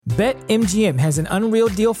BetMGM has an unreal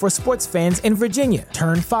deal for sports fans in Virginia.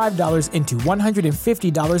 Turn $5 into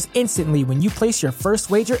 $150 instantly when you place your first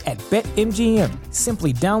wager at BetMGM.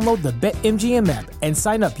 Simply download the BetMGM app and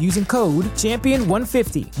sign up using code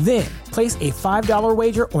Champion150. Then, place a $5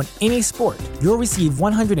 wager on any sport. You'll receive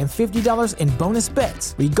 $150 in bonus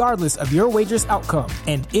bets, regardless of your wager's outcome.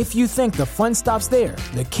 And if you think the fun stops there,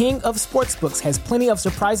 the King of Sportsbooks has plenty of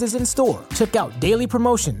surprises in store. Check out daily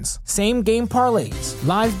promotions, same-game parlays,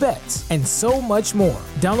 live bets, and so much more.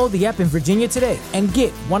 Download the app in Virginia today and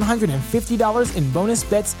get $150 in bonus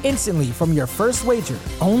bets instantly from your first wager.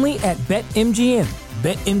 Only at BetMGM.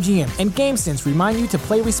 BetMGM and GameSense remind you to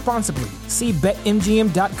play responsibly. See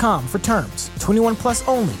BetMGM.com for terms. 21 plus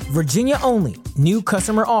only. Virginia only. New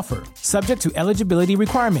customer offer. Subject to eligibility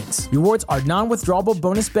requirements. Rewards are non-withdrawable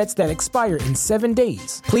bonus bets that expire in 7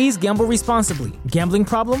 days. Please gamble responsibly. Gambling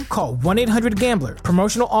problem? Call 1-800-GAMBLER.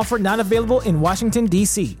 Promotional offer not available in Washington,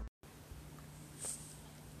 D.C.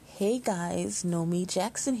 Hey guys, Nomi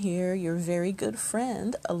Jackson here, your very good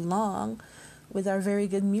friend, along with our very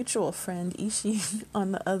good mutual friend, Ishi,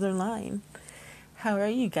 on the other line. How are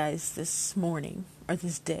you guys this morning, or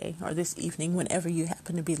this day, or this evening, whenever you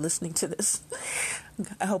happen to be listening to this?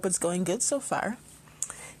 I hope it's going good so far.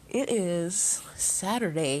 It is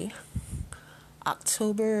Saturday,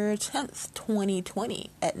 October 10th, 2020,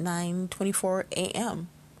 at 9:24 a.m.,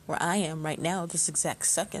 where I am right now, this exact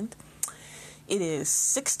second. It is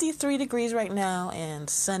 63 degrees right now and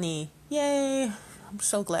sunny. Yay! I'm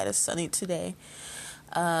so glad it's sunny today.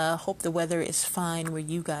 Hope the weather is fine where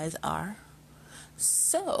you guys are.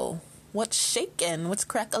 So, what's shaking? What's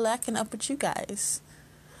crack-a-lacking up with you guys?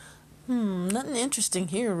 Nothing interesting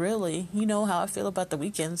here, really. You know how I feel about the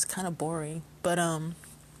weekends. Kind of boring. But, I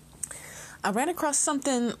ran across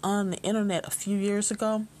something on the internet a few years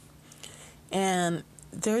ago. And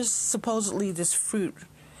there's supposedly this fruit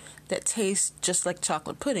that tastes just like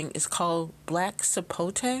chocolate pudding. It's called black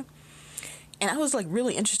sapote. And I was like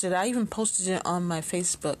really interested. I even posted it on my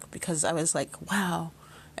Facebook because I was like, wow,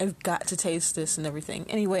 I've got to taste this and everything.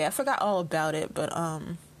 Anyway, I forgot all about it, but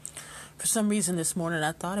for some reason this morning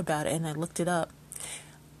I thought about it and I looked it up.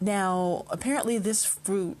 Now, apparently this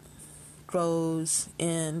fruit grows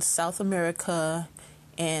in South America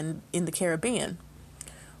and in the Caribbean.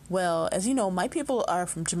 Well, as you know, my people are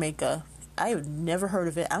from Jamaica. I have never heard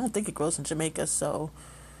of it. I don't think it grows in Jamaica, so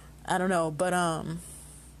I don't know. But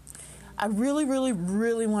I really, really,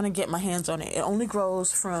 really want to get my hands on it. It only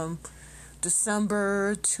grows from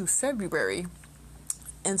December to February.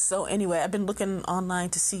 And so anyway, I've been looking online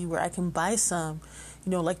to see where I can buy some,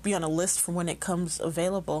 like be on a list for when it comes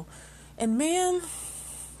available. And man,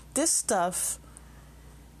 this stuff,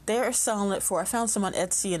 they're selling it for, I found some on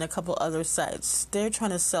Etsy and a couple other sites. They're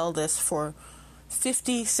trying to sell this for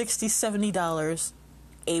 $50, $60, $70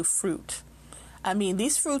 a fruit. I mean,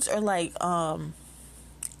 these fruits are like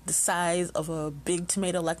the size of a big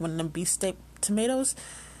tomato, like one of them beefsteak tomatoes.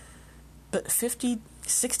 But $50,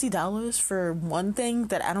 $60 for one thing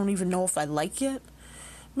that I don't even know if I like yet?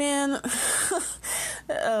 Man,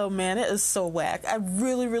 oh man, it is so whack. I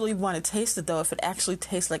really, really want to taste it though. If it actually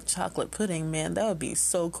tastes like chocolate pudding, man, that would be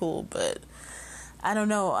so cool. But I don't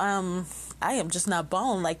know. I am just not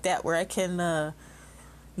balling like that where I can,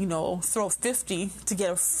 throw 50 to get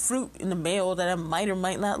a fruit in the mail that I might or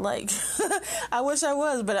might not like. I wish I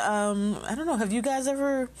was, but I don't know. Have you guys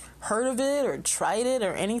ever heard of it or tried it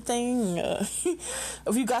or anything?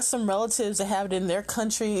 If you got some relatives that have it in their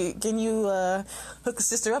country, can you hook a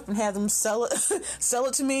sister up and have them sell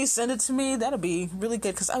it to me, send it to me? That'll be really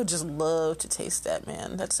good because I would just love to taste that,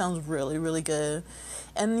 man. That sounds really, really good.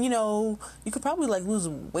 And, you could probably lose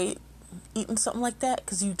weight eating something like that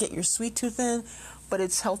because you get your sweet tooth in, but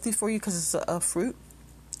it's healthy for you because it's a fruit.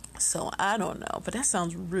 So I don't know, but that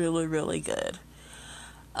sounds really, really good.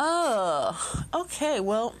 Okay,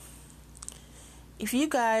 well, if you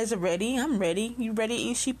guys are ready, I'm ready. You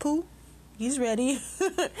ready, Ishipu? He's ready.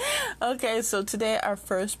 Okay, so today our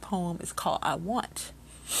first poem is called I Want.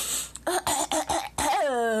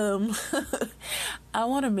 I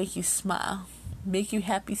want to make you smile, make you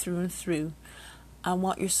happy through and through. I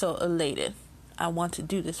want you so elated. I want to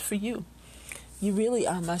do this for you. You really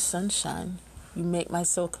are my sunshine. You make my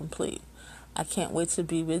soul complete. I can't wait to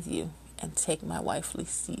be with you and take my wifely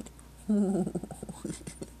seat. For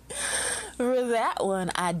that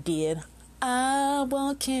one, I did I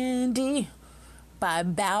Want Candy by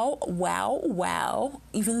Bow Wow Wow,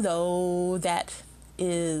 even though that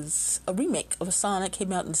is a remake of a song that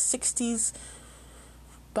came out in the 60s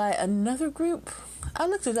by another group. I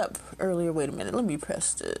looked it up earlier. Wait a minute. Let me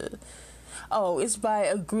press the... Oh, it's by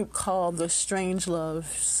a group called The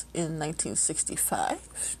Strangeloves in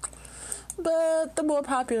 1965. But the more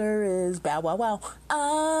popular is Bow Wow Wow.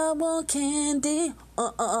 I want candy.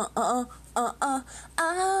 I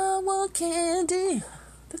want candy.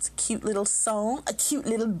 That's a cute little song. A cute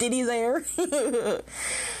little ditty there.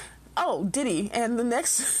 Oh, ditty. And the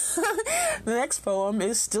next the next poem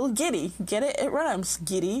is still giddy. Get it? It rhymes.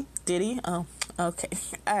 Giddy, ditty. Oh, okay.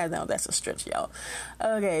 I know that's a stretch, y'all.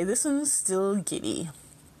 Okay, this one's still giddy.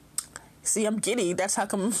 See, I'm giddy. That's how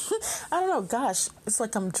come. I don't know. Gosh, it's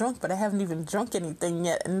like I'm drunk, but I haven't even drunk anything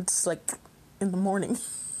yet. And it's like in the morning.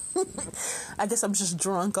 I guess I'm just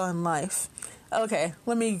drunk on life. Okay,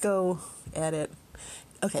 let me go at it.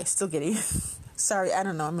 Okay, still giddy. Sorry, I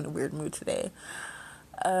don't know. I'm in a weird mood today.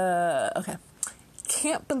 Okay.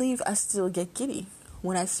 Can't believe I still get giddy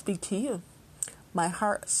when I speak to you. My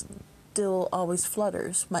heart still always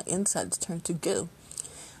flutters. My insides turn to goo.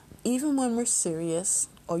 Even when we're serious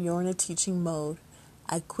or you're in a teaching mode,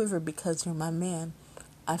 I quiver because you're my man.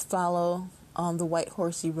 I follow on the white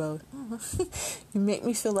horsey road. You make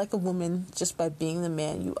me feel like a woman just by being the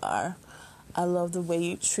man you are. I love the way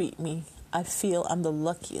you treat me. I feel I'm the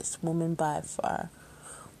luckiest woman by far.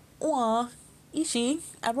 Aw, Ishi,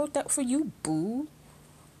 I wrote that for you, boo.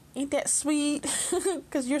 Ain't that sweet?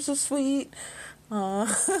 'Cause you're so sweet.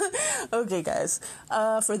 Okay, guys.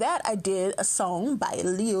 For that, I did a song by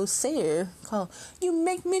Leo Sayer called You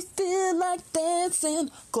Make Me Feel Like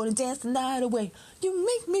Dancing, Gonna Dance the Night Away. You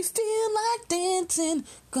make me feel like dancing,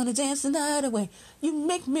 gonna dance the night away. You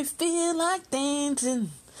make me feel like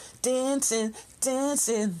dancing, dancing,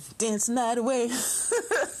 dancing, dance the night away.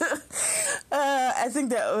 I think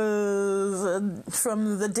that was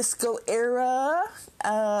from the disco era.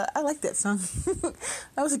 I like that song.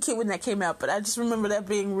 I was a kid when that came out, but I just remember that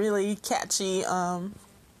being really catchy.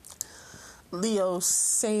 Leo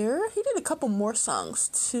Sayer, he did a couple more songs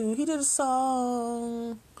too. He did a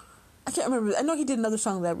song, I can't remember. I know he did another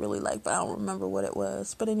song that I really liked, but I don't remember what it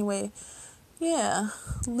was. But anyway, yeah,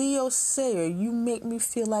 Leo Sayer, You Make Me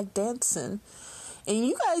Feel Like Dancing. And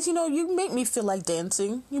you guys, you know, you make me feel like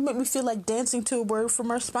dancing. You make me feel like dancing to a word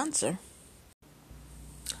from our sponsor.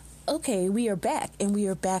 Okay, we are back, and we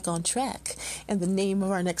are back on track. And the name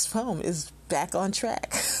of our next poem is Back on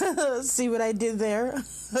Track. See what I did there?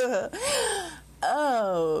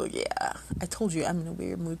 Oh, yeah. I told you I'm in a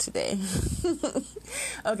weird mood today.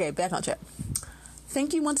 Okay, back on track.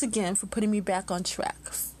 Thank you once again for putting me back on track,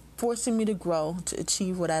 forcing me to grow, to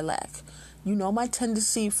achieve what I lack. You know my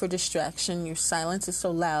tendency for distraction. Your silence is so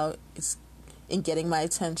loud, it's in getting my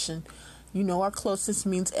attention. You know our closeness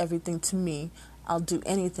means everything to me. I'll do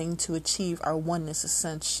anything to achieve our oneness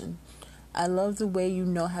ascension. I love the way you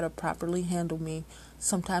know how to properly handle me.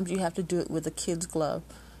 Sometimes you have to do it with a kid's glove.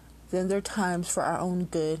 Then there are times for our own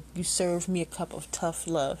good. You serve me a cup of tough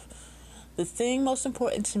love. The thing most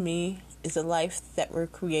important to me is the life that we're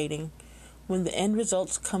creating. When the end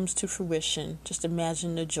results comes to fruition, just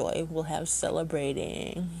imagine the joy we'll have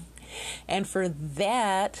celebrating. And for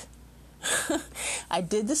that, I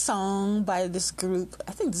did the song by this group.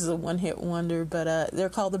 I think this is a one-hit wonder, but they're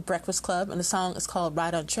called The Breakfast Club, and the song is called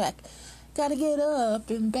Right on Track. Gotta get up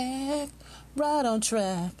and back, right on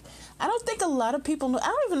track. I don't think a lot of people know. I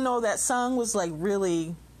don't even know that song was like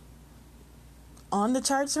really on the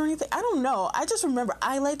charts or anything. I don't know. I just remember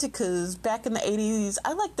I liked it because back in the 80s,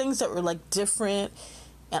 I liked things that were like different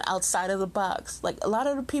and outside of the box. Like a lot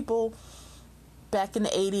of the people back in the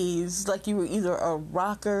 80s, like you were either a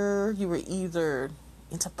rocker, you were either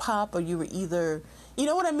into pop, or you were either, you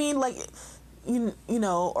know what I mean? Like, you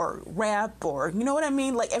know, or rap, or, you know what I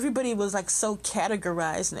mean? Like everybody was like so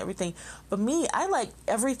categorized and everything. But me, I like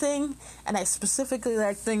everything, and I specifically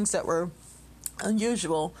like things that were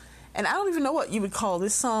unusual. And I don't even know what you would call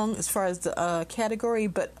this song as far as the category,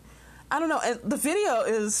 but I don't know. And the video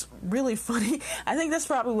is really funny. I think that's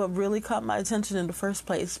probably what really caught my attention in the first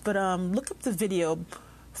place. But look up the video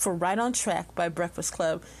for Right on Track by Breakfast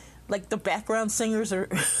Club. Like the background singers are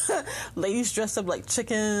ladies dressed up like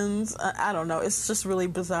chickens. I don't know. It's just really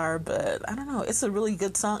bizarre, but I don't know. It's a really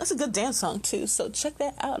good song. It's a good dance song too. So check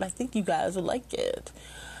that out. I think you guys will like it.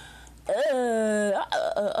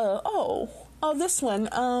 Oh, this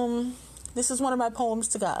one. This is one of my poems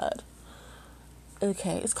to God.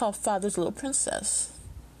 Okay, it's called Father's Little Princess.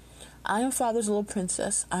 I am Father's little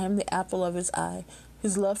princess. I am the apple of his eye.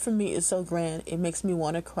 His love for me is so grand, it makes me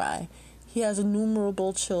want to cry. He has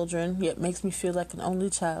innumerable children, yet makes me feel like an only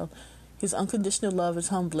child. His unconditional love is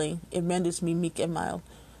humbling. It renders me meek and mild.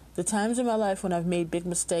 The times in my life when I've made big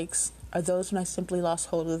mistakes are those when I simply lost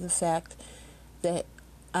hold of the fact that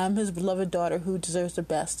I'm his beloved daughter who deserves the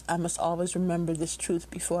best. I must always remember this truth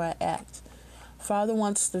before I act. Father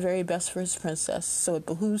wants the very best for his princess, so it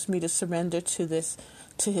behooves me to surrender to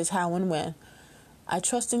his how and when. I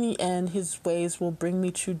trust in the end his ways will bring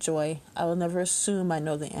me true joy. I will never assume I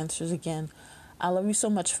know the answers again. I love you so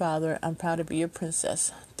much, Father. I'm proud to be your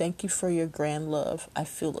princess. Thank you for your grand love. I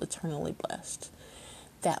feel eternally blessed.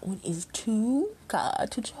 That one is to God,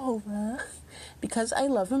 to Jehovah, because I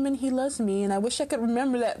love him and he loves me. And I wish I could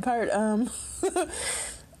remember that part,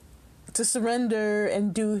 to surrender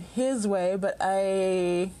and do his way. But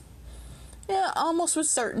almost with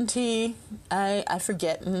certainty, I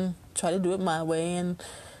forget and try to do it my way, and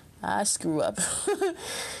I screw up,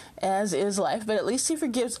 as is life. But at least he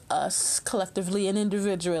forgives us collectively and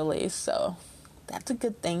individually, so that's a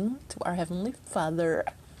good thing, to our Heavenly Father.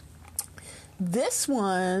 This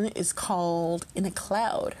one is called In a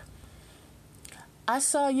Cloud. I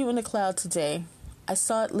saw you in a cloud today. I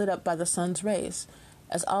saw it lit up by the sun's rays.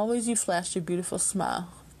 As always, you flashed your beautiful smile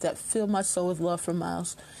that filled my soul with love for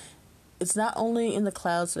miles. It's not only in the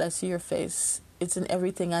clouds that I see your face. It's in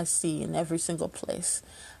everything I see, in every single place.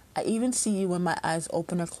 I even see you when my eyes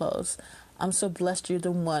open or close. I'm so blessed you're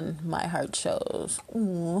the one my heart chose.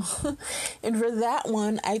 Ooh. And for that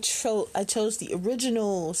one, I chose the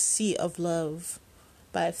original Sea of Love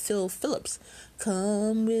by Phil Phillips.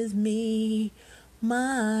 Come with me,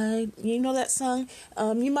 you know that song?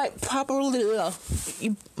 You might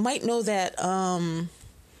know that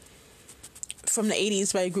from the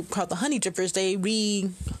 80s by a group called the Honey Drippers. They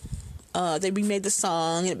remade the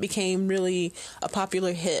song and it became really a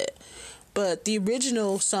popular hit. But the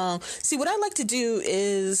original song, see, what I like to do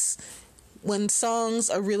is when songs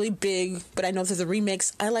are really big, but I know there's a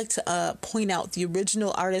remix, I like to point out the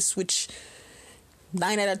original artist, which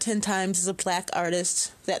 9 out of 10 times is a black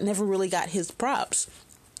artist that never really got his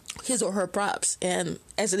or her props. And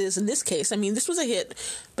as it is in this case, I mean, this was a hit,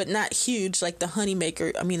 but not huge like the Honey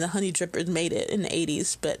Drippers made it in the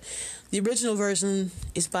 80s. But the original version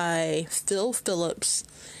is by Phil Phillips.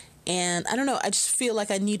 And I don't know, I just feel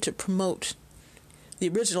like I need to promote the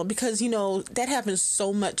original because, that happens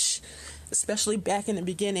so much, especially back in the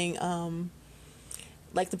beginning.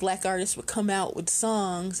 Like the black artists would come out with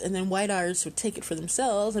songs and then white artists would take it for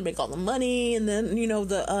themselves and make all the money. And then,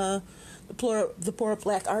 the poor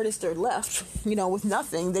black artists are left, with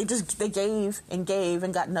nothing. They gave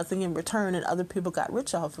and got nothing in return, and other people got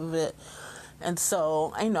rich off of it. And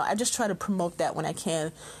so, I just try to promote that when I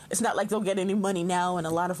can. It's not like they'll get any money now, and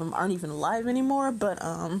a lot of them aren't even alive anymore. But,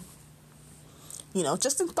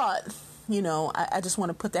 just in thought, I just want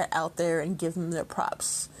to put that out there and give them their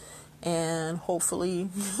props. And hopefully,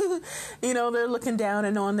 they're looking down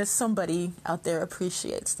and knowing that somebody out there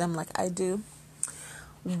appreciates them like I do.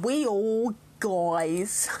 Well,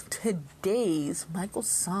 guys, today's Michael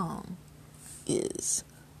song is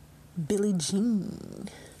Billie Jean.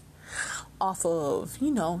 Off of,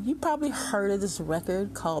 you probably heard of this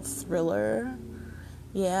record called Thriller.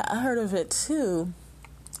 Yeah, I heard of it too.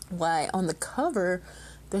 Why, on the cover,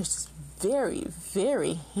 there's this very,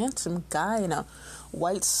 very handsome guy in a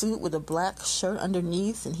white suit with a black shirt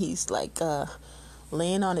underneath, and he's like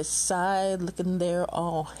laying on his side, looking there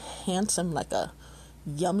all handsome, like a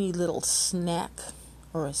yummy little snack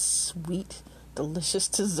or a sweet, delicious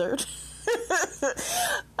dessert.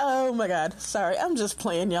 Oh my god, sorry, I'm just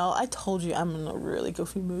playing, y'all. I told you I'm in a really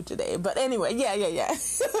goofy mood today. But anyway, yeah.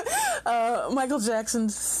 Michael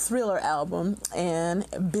Jackson's Thriller album and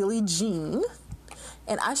Billie Jean.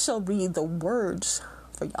 And I shall read the words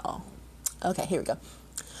for y'all. Okay, here we go.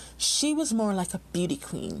 She was more like a beauty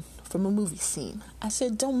queen from a movie scene. I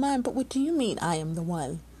said, don't mind, but what do you mean I am the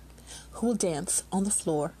one who will dance on the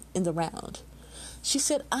floor in the round? She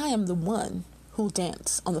said, I am the one who'll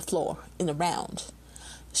dance on the floor in the round.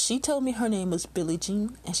 She told me her name was Billie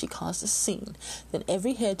Jean, and she caused a scene. Then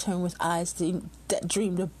every head turned with eyes that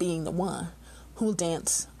dreamed of being the one who'll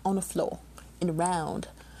dance on the floor in the round.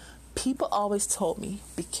 People always told me,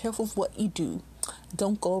 be careful of what you do.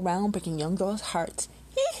 Don't go around breaking young girls' hearts.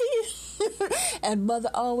 And mother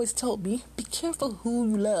always told me, be careful who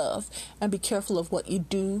you love and be careful of what you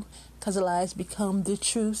do, 'cause the lies become the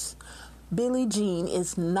truth. Billie Jean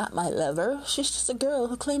is not my lover. She's just a girl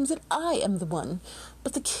who claims that I am the one,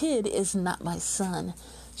 but the kid is not my son.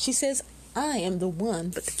 She says I am the one,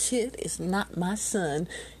 but the kid is not my son.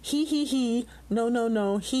 He.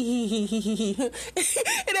 No. He.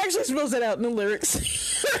 It actually spells that out in the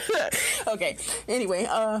lyrics. Okay. Anyway,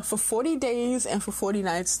 for 40 days and for 40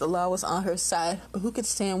 nights, the law was on her side. But who could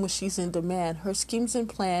stand when she's in demand? Her schemes and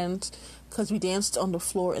plans, 'cause we danced on the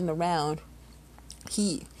floor in the round.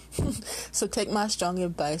 So take my strong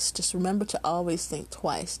advice. Just remember to always think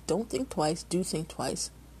twice. Don't think twice. Do think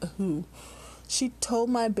twice. Who? She told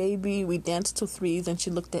my baby we danced till 3, then she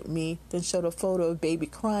looked at me, then showed a photo of baby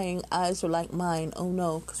crying. Eyes were like mine. Oh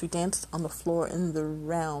no, because we danced on the floor in the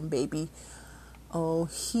round, baby. Oh,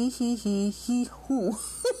 he, who.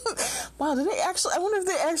 Wow, did they actually, I wonder if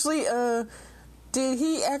they actually, did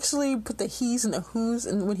he actually put the he's and the who's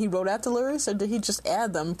and when he wrote out the lyrics, or did he just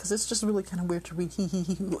add them? Because it's just really kind of weird to read he,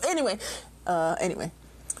 who. Anyway.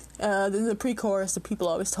 Then the pre-chorus, the people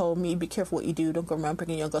always told me, be careful what you do, don't go around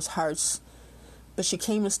breaking young girls' hearts. But she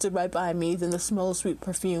came and stood right by me, then the smell of sweet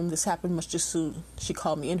perfume, this happened much too soon. She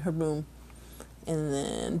called me in her room. And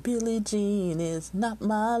then, Billie Jean is not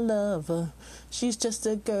my lover. She's just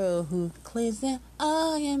a girl who claims that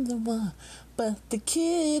I am the one. But the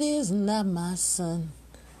kid is not my son.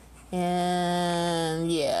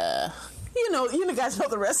 And yeah, you guys know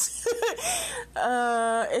the rest.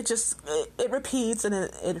 It repeats and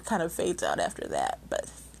it kind of fades out after that.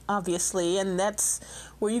 But obviously, and that's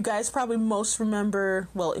where you guys probably most remember,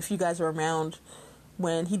 well, if you guys were around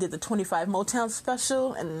when he did the 25 Motown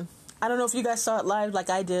special. And I don't know if you guys saw it live like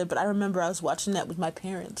I did, but I remember I was watching that with my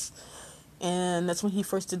parents. And that's when he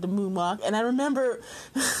first did the moonwalk. And I remember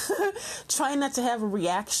trying not to have a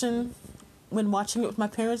reaction when watching it with my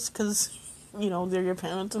parents because, they're your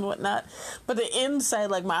parents and whatnot. But the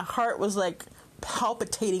inside, like, my heart was, like,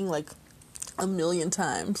 palpitating, like, a million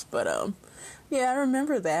times. But, yeah, I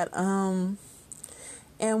remember that.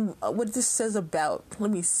 And what this says about,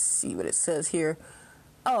 let me see what it says here.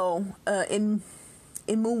 In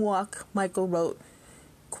Moonwalk, Michael wrote,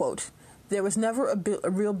 quote, there was never a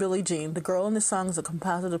real Billie Jean. The girl in the song is a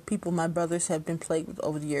composite of people my brothers have been plagued with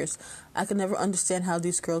over the years. I could never understand how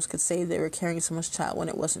these girls could say they were carrying so much child when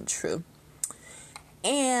it wasn't true.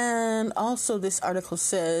 And also this article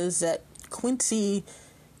says that Quincy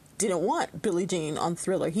didn't want Billie Jean on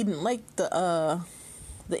Thriller. He didn't like the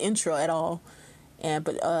intro at all.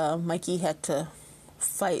 But Mikey had to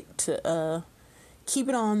fight to keep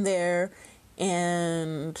it on there.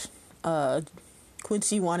 And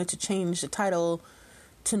Quincy wanted to change the title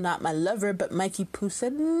to Not My Lover, but Mikey Poo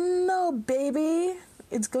said, no, baby,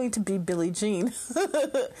 it's going to be Billie Jean.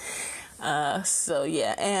 So,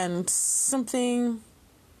 yeah, and something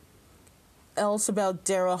else about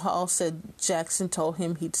Daryl Hall said Jackson told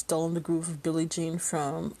him he'd stolen the groove of Billie Jean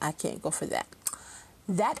from I Can't Go For That.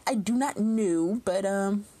 That I do not know, but,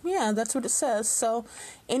 yeah, that's what it says. So,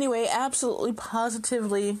 anyway, absolutely,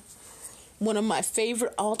 positively, one of my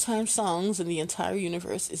favorite all-time songs in the entire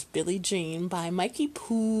universe is Billie Jean by Mikey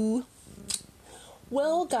Poo.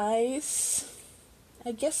 Well, guys,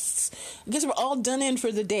 I guess we're all done in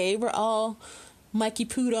for the day. We're all Mikey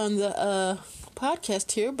Poo'd on the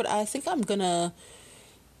podcast here, but I think I'm gonna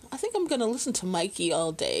listen to Mikey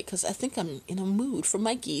all day because I think I'm in a mood for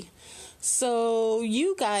Mikey. So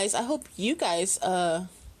you guys, I hope you guys have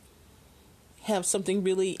something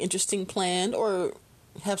really interesting planned or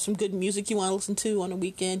have some good music you want to listen to on a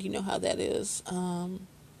weekend. You know how that is.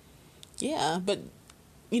 Yeah, but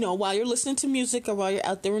while you're listening to music or while you're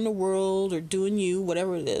out there in the world or doing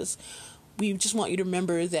whatever it is, we just want you to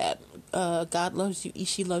remember that God loves you,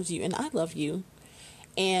 Ishi loves you, and I love you.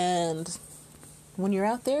 And when you're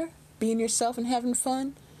out there being yourself and having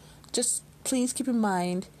fun, just please keep in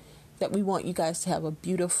mind that we want you guys to have a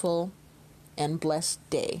beautiful and blessed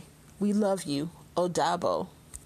day. We love you. Odabo.